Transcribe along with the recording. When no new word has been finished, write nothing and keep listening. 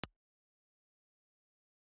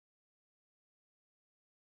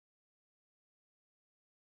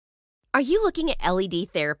Are you looking at LED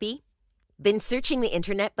therapy? Been searching the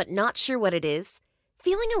internet but not sure what it is?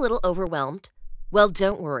 Feeling a little overwhelmed? Well,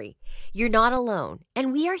 don't worry. You're not alone,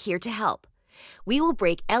 and we are here to help. We will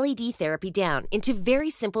break LED therapy down into very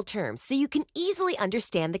simple terms so you can easily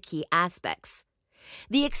understand the key aspects.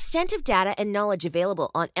 The extent of data and knowledge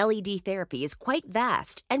available on LED therapy is quite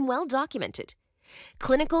vast and well documented.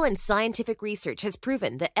 Clinical and scientific research has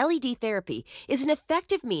proven that LED therapy is an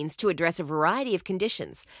effective means to address a variety of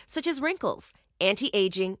conditions, such as wrinkles,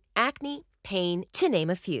 anti-aging, acne, pain, to name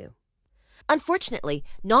a few. Unfortunately,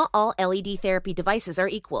 not all LED therapy devices are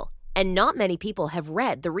equal, and not many people have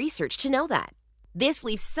read the research to know that. This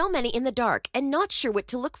leaves so many in the dark and not sure what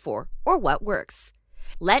to look for or what works.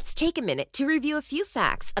 Let's take a minute to review a few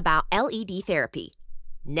facts about LED therapy.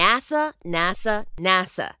 NASA.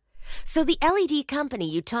 So the LED company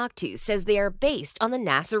you talk to says they are based on the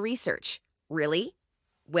NASA research. Really?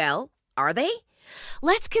 Well, are they?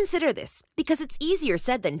 Let's consider this because it's easier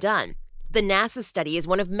said than done. The NASA study is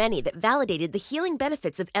one of many that validated the healing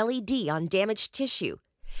benefits of LED on damaged tissue.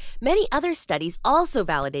 Many other studies also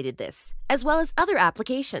validated this, as well as other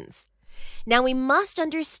applications. Now we must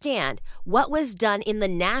understand what was done in the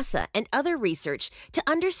NASA and other research to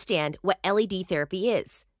understand what LED therapy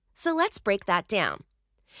is. So let's break that down.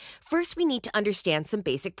 First, we need to understand some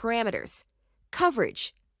basic parameters: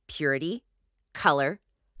 coverage, purity, color,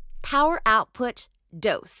 power output,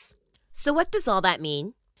 dose. So what does all that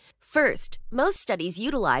mean? First, most studies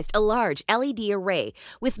utilized a large LED array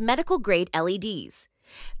with medical-grade LEDs.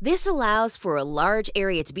 This allows for a large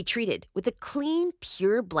area to be treated with a clean,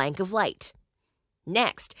 pure blank of light.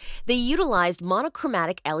 Next, they utilized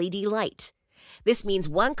monochromatic LED light. This means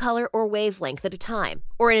one color or wavelength at a time,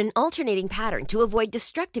 or in an alternating pattern to avoid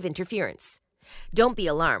destructive interference. Don't be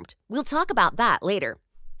alarmed. We'll talk about that later.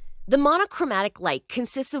 The monochromatic light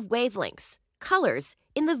consists of wavelengths, colors,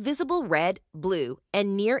 in the visible red, blue,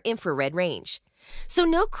 and near-infrared range. So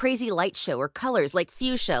no crazy light show or colors like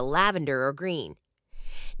fuchsia, lavender, or green.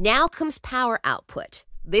 Now comes power output.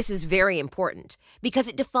 This is very important because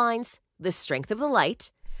it defines the strength of the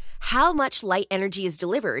light, how much light energy is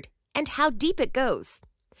delivered, and how deep it goes.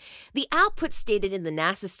 The output stated in the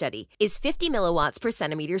NASA study is 50 milliwatts per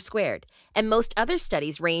centimeter squared, and most other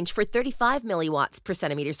studies range for 35 milliwatts per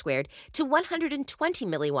centimeter squared to 120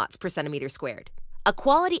 milliwatts per centimeter squared. A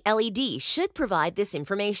quality LED should provide this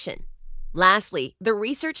information. Lastly, the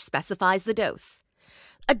research specifies the dose.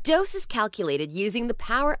 A dose is calculated using the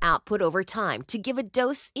power output over time to give a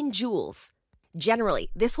dose in joules.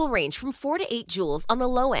 Generally, this will range from 4 to 8 joules on the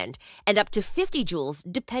low end and up to 50 joules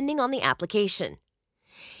depending on the application.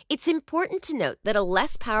 It's important to note that a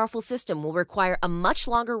less powerful system will require a much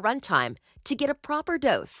longer runtime to get a proper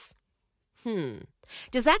dose.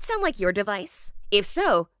 Does that sound like your device? If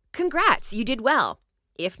so, congrats, you did well.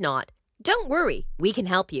 If not, don't worry, we can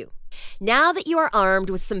help you. Now that you are armed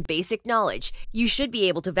with some basic knowledge, you should be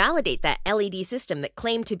able to validate that LED system that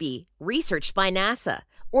claimed to be researched by NASA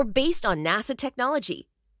or based on NASA technology.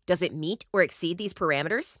 Does it meet or exceed these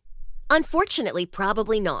parameters? Unfortunately,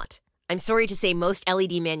 probably not. I'm sorry to say most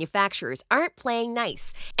LED manufacturers aren't playing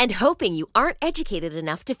nice and hoping you aren't educated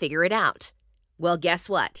enough to figure it out. Well, guess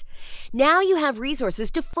what? Now you have resources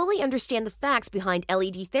to fully understand the facts behind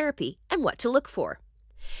LED therapy and what to look for.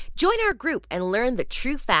 Join our group and learn the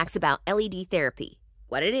true facts about LED therapy,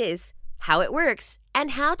 what it is, how it works,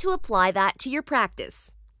 and how to apply that to your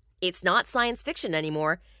practice. It's not science fiction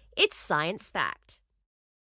anymore, it's science fact.